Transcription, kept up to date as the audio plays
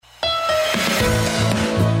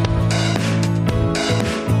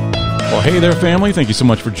Well, hey there, family. Thank you so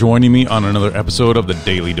much for joining me on another episode of the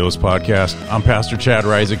Daily Dose Podcast. I'm Pastor Chad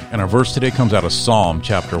Reisig, and our verse today comes out of Psalm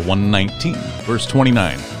chapter 119, verse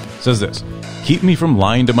 29. It says this, "Keep me from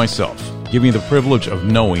lying to myself. Give me the privilege of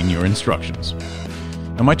knowing your instructions."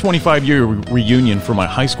 Now, my 25-year reunion for my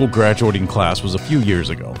high school graduating class was a few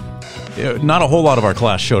years ago. Not a whole lot of our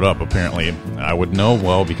class showed up, apparently. I would know,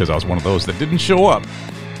 well, because I was one of those that didn't show up.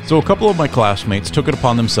 So a couple of my classmates took it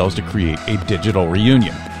upon themselves to create a digital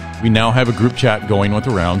reunion. We now have a group chat going with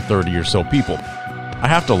around 30 or so people. I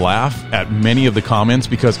have to laugh at many of the comments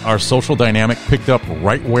because our social dynamic picked up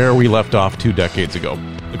right where we left off 2 decades ago.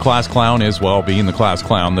 The class clown is, well, being the class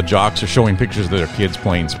clown. The jocks are showing pictures of their kids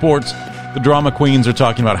playing sports. The drama queens are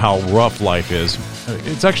talking about how rough life is.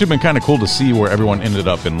 It's actually been kind of cool to see where everyone ended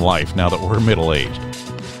up in life now that we're middle-aged.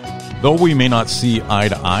 Though we may not see eye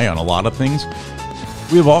to eye on a lot of things,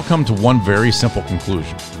 we have all come to one very simple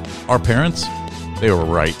conclusion. Our parents, they were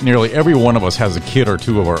right. Nearly every one of us has a kid or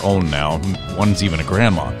two of our own now. One's even a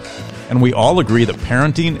grandma. And we all agree that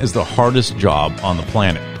parenting is the hardest job on the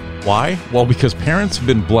planet. Why? Well, because parents have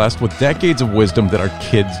been blessed with decades of wisdom that our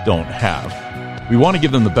kids don't have. We want to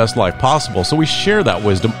give them the best life possible, so we share that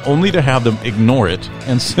wisdom only to have them ignore it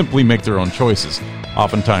and simply make their own choices,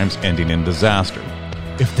 oftentimes ending in disaster.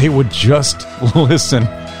 If they would just listen,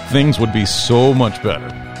 things would be so much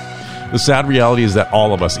better. The sad reality is that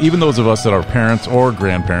all of us, even those of us that are parents or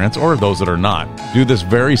grandparents or those that are not, do this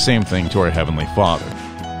very same thing to our Heavenly Father.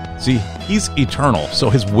 See, He's eternal, so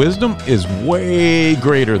His wisdom is way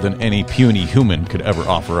greater than any puny human could ever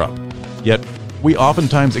offer up. Yet, we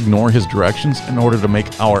oftentimes ignore His directions in order to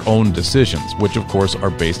make our own decisions, which of course are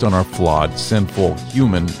based on our flawed, sinful,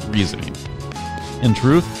 human reasoning. In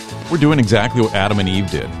truth, we're doing exactly what Adam and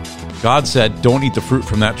Eve did. God said, "Don't eat the fruit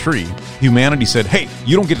from that tree." Humanity said, "Hey,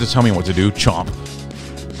 you don't get to tell me what to do, Chomp."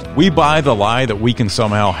 We buy the lie that we can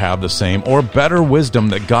somehow have the same or better wisdom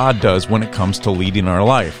that God does when it comes to leading our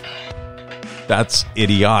life. That's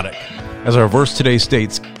idiotic. As our verse today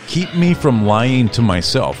states, "Keep me from lying to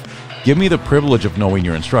myself. Give me the privilege of knowing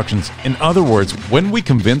your instructions." In other words, when we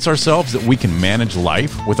convince ourselves that we can manage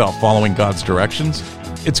life without following God's directions,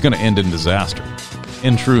 it's going to end in disaster.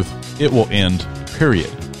 In truth, it will end, period.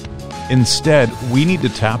 Instead, we need to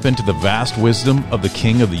tap into the vast wisdom of the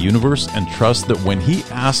King of the universe and trust that when He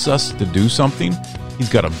asks us to do something, He's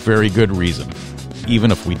got a very good reason,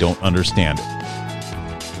 even if we don't understand it.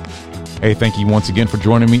 Hey, thank you once again for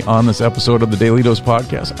joining me on this episode of the Daily Dose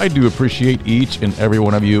Podcast. I do appreciate each and every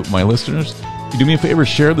one of you, my listeners. If you do me a favor,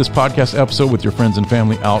 share this podcast episode with your friends and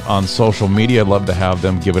family out on social media. I'd love to have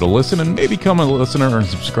them give it a listen and maybe become a listener or a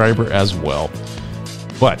subscriber as well.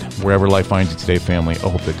 But wherever life finds you today, family, I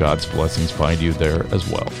hope that God's blessings find you there as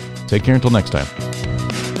well. Take care until next time.